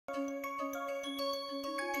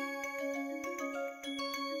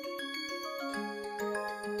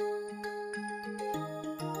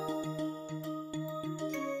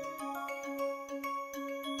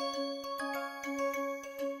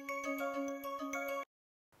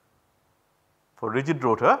For rigid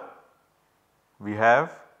rotor, we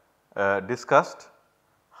have discussed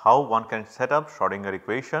how one can set up Schrodinger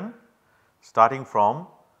equation starting from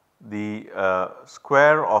the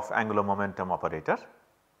square of angular momentum operator,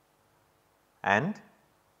 and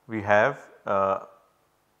we have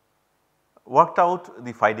worked out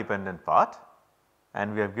the phi dependent part,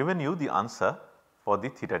 and we have given you the answer for the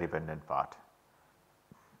theta dependent part.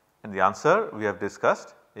 And the answer we have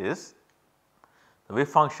discussed is the wave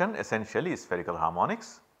function essentially is spherical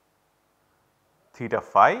harmonics. Theta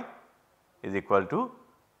phi is equal to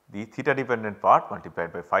the theta dependent part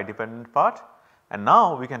multiplied by phi dependent part, and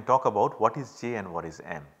now we can talk about what is J and what is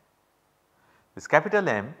M. This capital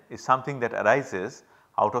M is something that arises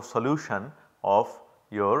out of solution of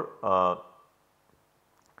your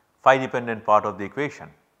phi dependent part of the equation.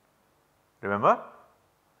 Remember,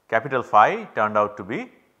 capital phi turned out to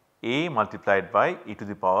be A multiplied by e to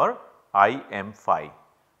the power I m phi.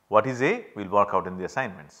 What is A? We will work out in the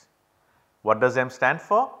assignments. What does M stand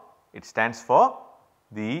for? It stands for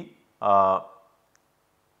the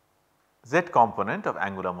z component of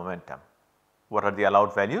angular momentum. What are the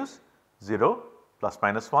allowed values? 0, plus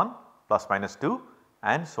minus 1, plus minus 2,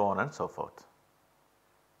 and so on and so forth.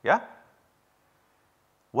 Yeah.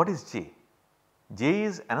 What is J? J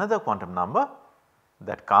is another quantum number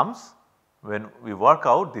that comes when we work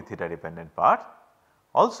out the theta dependent part.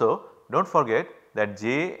 Also, do not forget that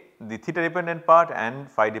J, the theta dependent part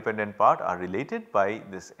and phi dependent part are related by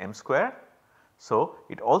this m square. So,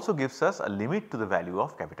 it also gives us a limit to the value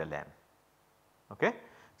of capital M. Okay.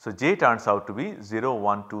 So, J turns out to be 0,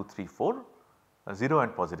 1, 2, 3, 4, 0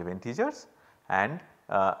 and positive integers, and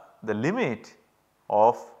the limit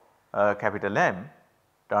of capital M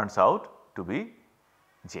turns out to be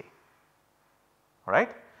J, alright.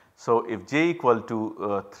 So, if J equal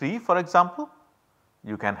to 3 for example,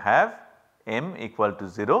 you can have M equal to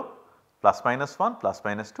 0, plus minus 1, plus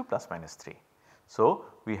minus 2, plus minus 3. So,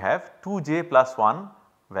 we have 2J plus 1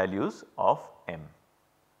 values of M.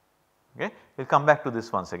 Okay. We will come back to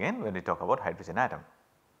this once again when we talk about hydrogen atom.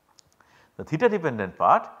 The theta dependent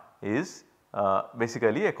part is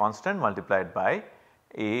basically a constant multiplied by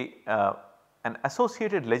an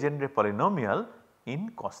associated legendary polynomial in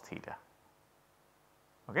cos theta.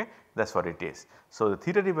 Okay. That is what it is. So, the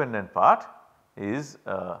theta dependent part is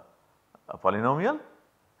a polynomial,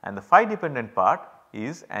 and the phi dependent part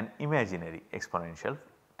is an imaginary exponential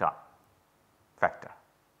term factor.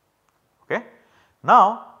 Okay.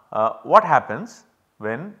 Now, what happens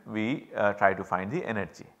when we try to find the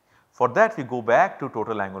energy? For that we go back to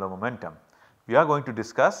total angular momentum. We are going to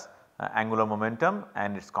discuss angular momentum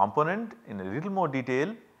and its component in a little more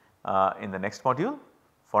detail in the next module.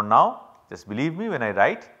 For now, just believe me when I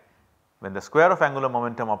write, when the square of angular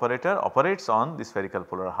momentum operator operates on the spherical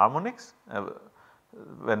polar harmonics,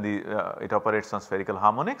 when it operates on spherical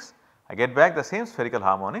harmonics, I get back the same spherical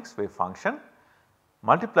harmonics wave function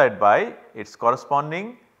multiplied by its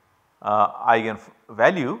corresponding eigen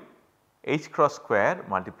value h cross square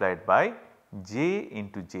multiplied by j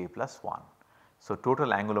into j plus 1. So,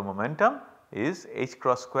 total angular momentum is h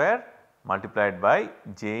cross square multiplied by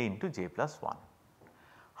j into j plus 1.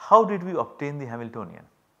 How did we obtain the Hamiltonian?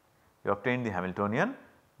 We obtained the Hamiltonian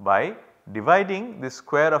by dividing the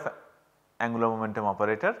square of angular momentum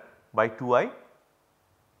operator by 2i.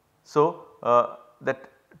 So, that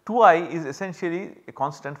 2i is essentially a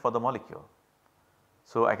constant for the molecule.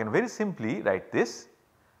 So, I can very simply write this,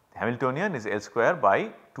 the Hamiltonian is L square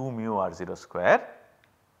by 2 mu r0 square.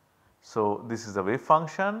 So, this is the wave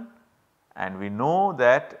function, and we know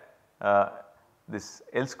that this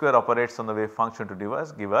L square operates on the wave function to give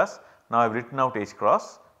us. Now, I have written out h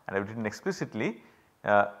cross and I have written explicitly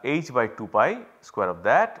h by 2 pi square of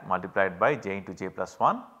that multiplied by j into j plus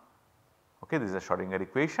 1. Okay, this is a Schrodinger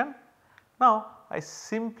equation. Now, I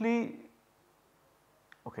simply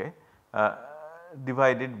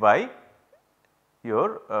divide it by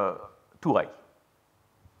your 2i.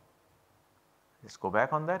 Let us go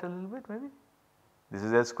back on that a little bit maybe. This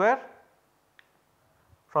is L square.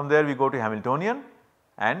 From there we go to Hamiltonian,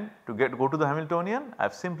 and to go to the Hamiltonian I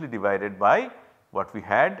have simply divided by what we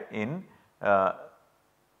had in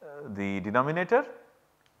the denominator.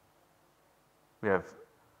 We have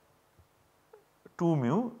 2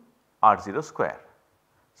 mu r0 square.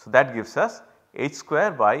 So, that gives us h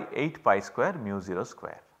square by 8 pi square mu 0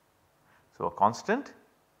 square. So, a constant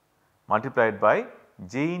multiplied by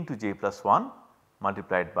j into j plus 1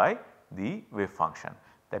 multiplied by the wave function,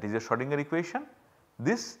 that is a Schrodinger equation.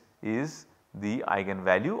 This is the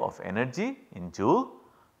eigenvalue of energy in joule,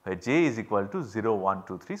 where j is equal to 0, 1,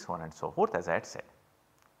 2, 3, so on and so forth as I had said.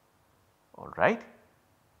 Alright.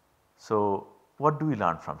 So, what do we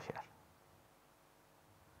learn from here?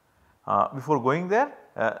 Before going there,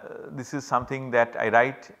 this is something that I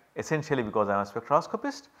write essentially because I am a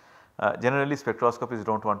spectroscopist. Generally spectroscopists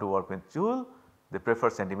do not want to work with joule, they prefer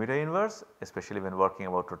centimeter inverse, especially when working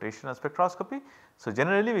about rotational spectroscopy. So,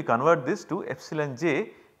 generally we convert this to epsilon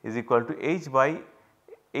j is equal to h by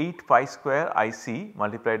 8 pi square IC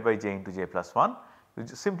multiplied by j into j plus 1,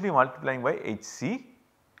 which is simply multiplying by hc,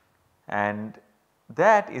 and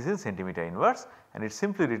that is in centimeter inverse, and it is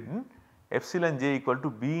simply written epsilon j equal to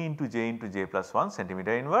b into j plus 1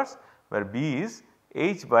 centimeter inverse, where b is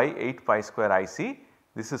h by 8 pi square IC.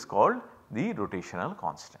 This is called the rotational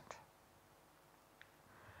constant.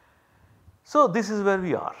 So, this is where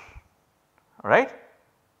we are, right.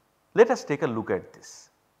 Let us take a look at this.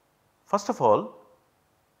 First of all,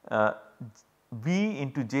 b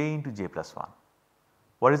into j plus 1.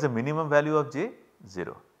 What is the minimum value of j?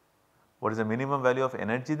 0. What is the minimum value of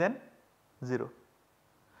energy then? 0.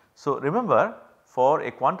 So, remember, for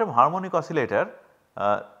a quantum harmonic oscillator,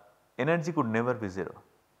 energy could never be 0,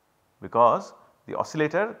 because the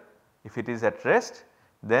oscillator, if it is at rest,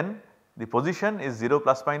 then the position is 0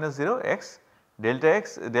 plus minus 0 x, delta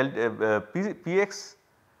x px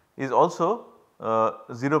is also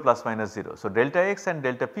 0 plus minus 0. So, delta x and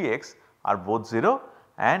delta px are both 0,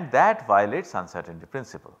 and that violates uncertainty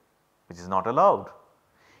principle, which is not allowed.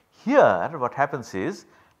 Here what happens is,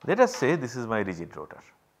 let us say this is my rigid rotor,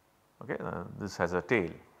 okay, this has a tail.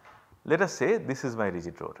 Let us say this is my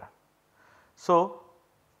rigid rotor. So,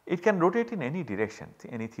 it can rotate in any direction,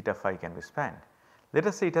 any theta phi can be spanned. Let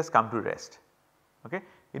us say it has come to rest. Okay.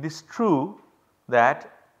 It is true that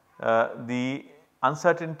the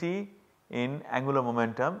uncertainty in angular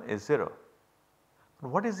momentum is 0. But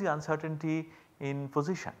what is the uncertainty in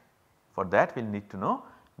position? For that we will need to know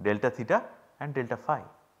delta theta and delta phi.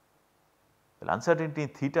 Well, uncertainty in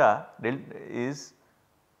theta is,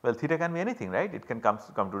 well, theta can be anything, right. It can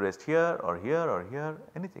come to rest here or here or here,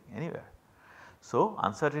 anything, anywhere. So,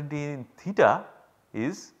 uncertainty in theta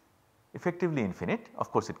is effectively infinite.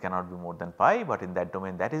 Of course, it cannot be more than pi, but in that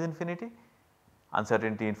domain that is infinity.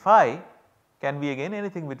 Uncertainty in phi can be again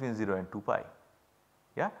anything between 0 and 2 pi,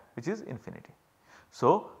 yeah, which is infinity.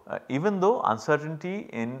 So, even though uncertainty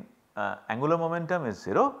in angular momentum is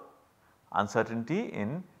 0, uncertainty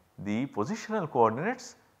in the positional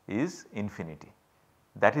coordinates is infinity.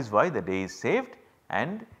 That is why the day is saved,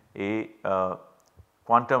 and a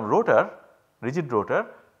quantum rotor, rigid rotor,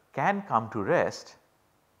 can come to rest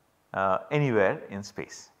anywhere in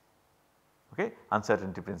space. Okay.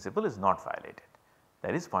 Uncertainty principle is not violated,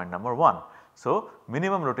 that is point number 1. So,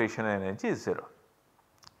 minimum rotational energy is 0.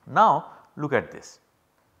 Now, look at this,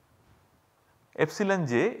 epsilon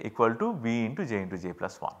j equal to b into j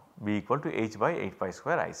plus 1, b equal to h by 8 pi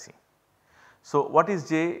square IC. So, what is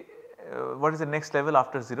j, what is the next level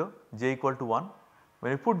after 0? J equal to 1.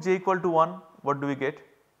 When you put j equal to 1, what do we get?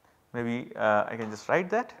 Maybe I can just write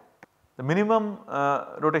that. The minimum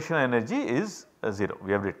rotational energy is 0,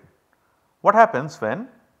 we have written. What happens when,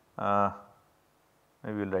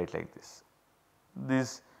 maybe we will write like this,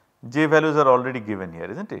 these j values are already given here,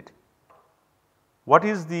 is not it? What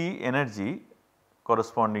is the energy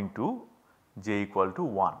corresponding to j equal to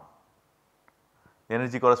 1? The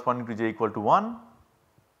energy corresponding to j equal to 1,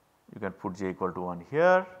 you can put j equal to 1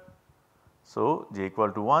 here. So, j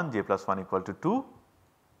equal to 1, j plus 1 equal to 2.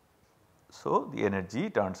 So, the energy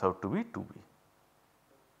turns out to be 2b,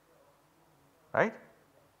 right,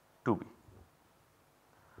 2b.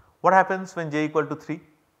 What happens when j equal to 3?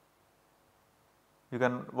 You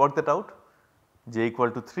can work that out, j equal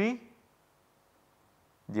to 3,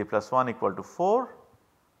 j plus 1 equal to 4.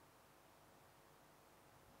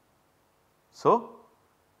 So,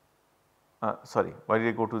 sorry, why did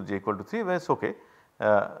I go to j equal to 3? Well, it is okay,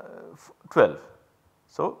 12.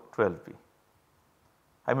 So, 12b.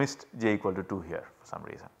 I missed j equal to 2 here for some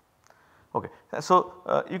reason. Okay.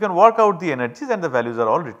 So, you can work out the energies and the values are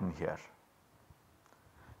all written here.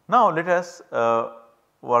 Now, let us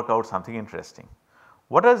work out something interesting.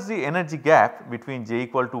 What is the energy gap between j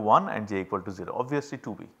equal to 1 and j equal to 0? Obviously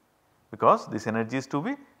 2b, because this energy is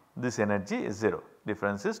 2b, this energy is 0,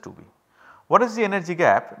 difference is 2b. What is the energy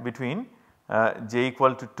gap between j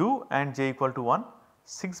equal to 2 and j equal to 1?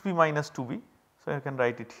 6b minus 2b. So, you can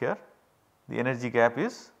write it here, the energy gap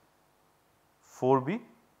is 4b.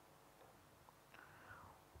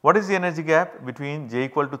 What is the energy gap between j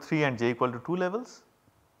equal to 3 and j equal to 2 levels?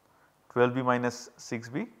 12b minus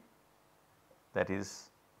 6b, that is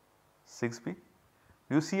 6b.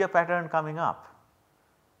 You see a pattern coming up,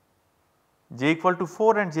 j equal to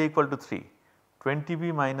 4 and j equal to 3,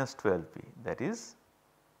 20b minus 12b, that is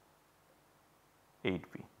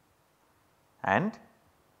 8b, and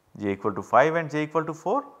j equal to 5 and j equal to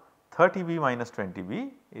 4, 30B minus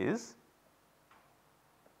 20B is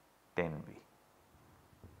 10B.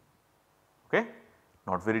 Okay.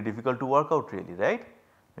 Not very difficult to work out really, right,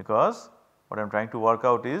 because what I am trying to work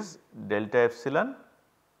out is delta epsilon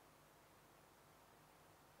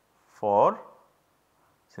for,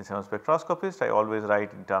 since I am a spectroscopist I always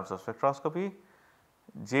write in terms of spectroscopy,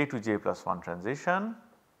 J to J plus 1 transition,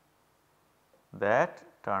 that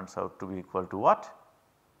turns out to be equal to what?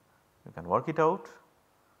 You can work it out,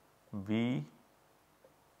 B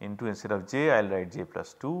into, instead of J I will write J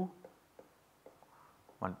plus 2,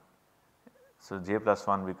 so J plus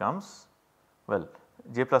 1 becomes, well,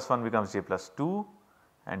 J plus 1 becomes J plus 2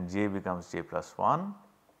 and J becomes J plus 1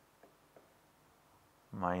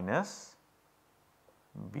 minus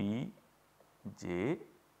B J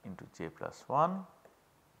into J plus 1.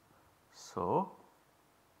 So,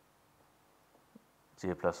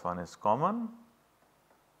 J plus 1 is common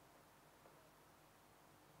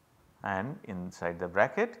and inside the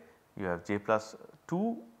bracket you have J plus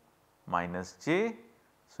 2 minus J.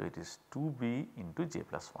 So, it is 2B into J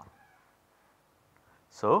plus 1.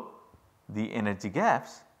 So, the energy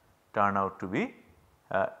gaps turn out to be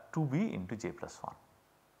 2B into J plus 1.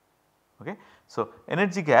 Okay. So,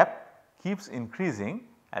 energy gap keeps increasing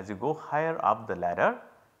as you go higher up the ladder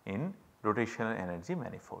in rotational energy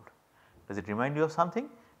manifold. Does it remind you of something?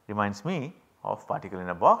 Reminds me of particle in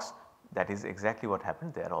a box, that is exactly what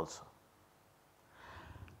happened there also.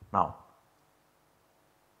 Now,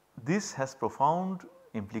 this has profound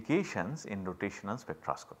implications in rotational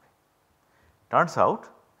spectroscopy. Turns out,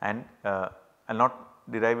 and I will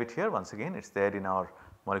not derive it here, once again it is there in our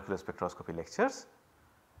molecular spectroscopy lectures.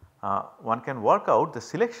 One can work out the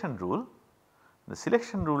selection rule. The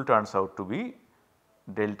selection rule turns out to be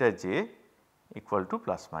delta J equal to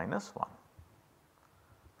plus minus 1,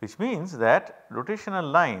 which means that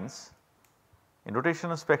rotational lines, in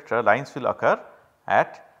rotational spectra lines will occur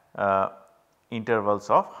at intervals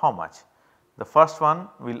of how much? The first one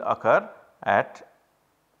will occur at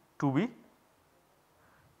 2B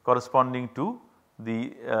corresponding to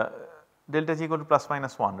the delta G equal to plus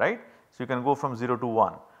minus 1, right. So, you can go from 0 to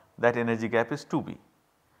 1, that energy gap is 2B.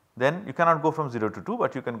 Then you cannot go from 0 to 2,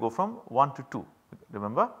 but you can go from 1 to 2,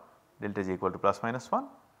 remember delta G equal to plus minus 1.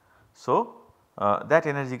 So, that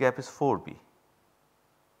energy gap is 4B.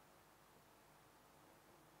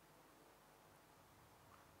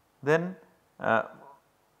 Then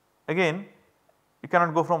again you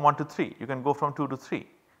cannot go from 1 to 3, you can go from 2 to 3,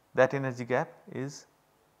 that energy gap is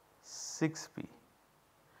 6B.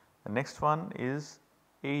 The next one is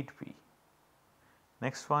 8B,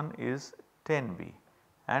 next one is 10B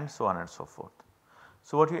and so on and so forth.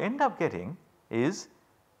 So, what you end up getting is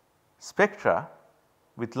spectra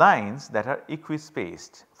with lines that are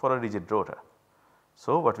equispaced for a rigid rotor.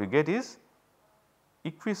 So, what we get is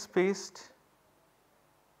equispaced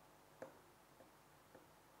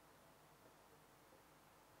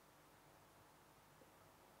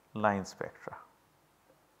line spectra.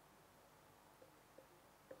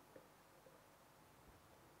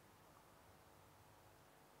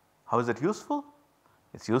 How is it useful?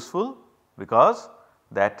 It is useful because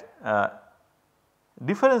that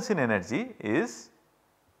difference in energy is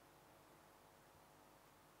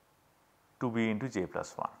 2B into J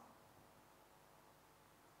plus 1.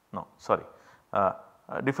 No, sorry,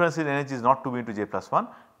 difference in energy is not 2B into J plus 1,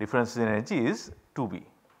 difference in energy is 2B,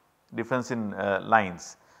 difference in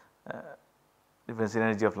lines, difference in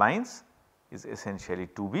energy of lines is essentially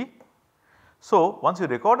 2B. So, once you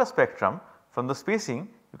record a spectrum from the spacing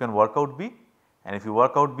you can work out B, and if you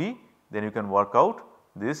work out B then you can work out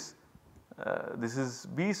this, this is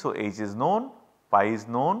B. So, H is known, pi is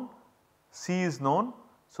known, C is known.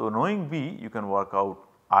 So, knowing B you can work out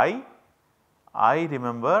I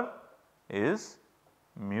remember is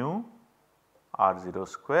mu R0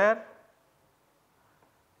 square.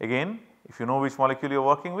 Again if you know which molecule you are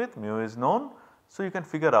working with, mu is known. So, you can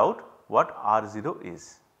figure out what R0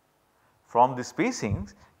 is. From the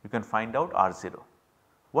spacings you can find out R0.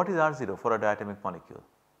 What is R0 for a diatomic molecule?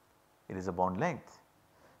 It is a bond length.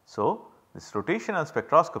 So, this rotational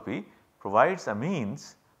spectroscopy provides a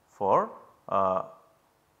means for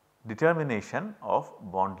determination of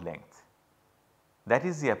bond length. That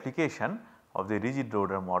is the application of the rigid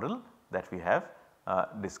rotor model that we have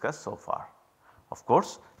discussed so far. Of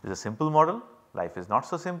course, it is a simple model, life is not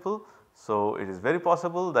so simple. So, it is very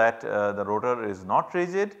possible that the rotor is not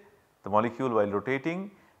rigid, the molecule while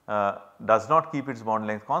rotating does not keep its bond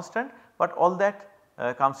length constant, but all that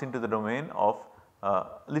comes into the domain of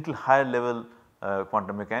little higher level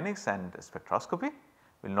quantum mechanics and spectroscopy.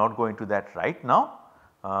 We will not go into that right now.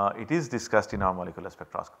 It is discussed in our molecular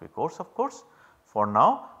spectroscopy course of course. For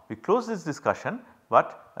now we close this discussion,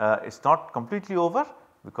 but it is not completely over,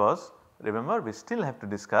 because remember we still have to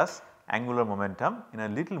discuss angular momentum in a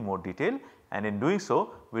little more detail, and in doing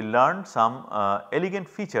so we will learn some elegant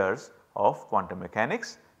features of quantum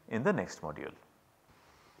mechanics in the next module.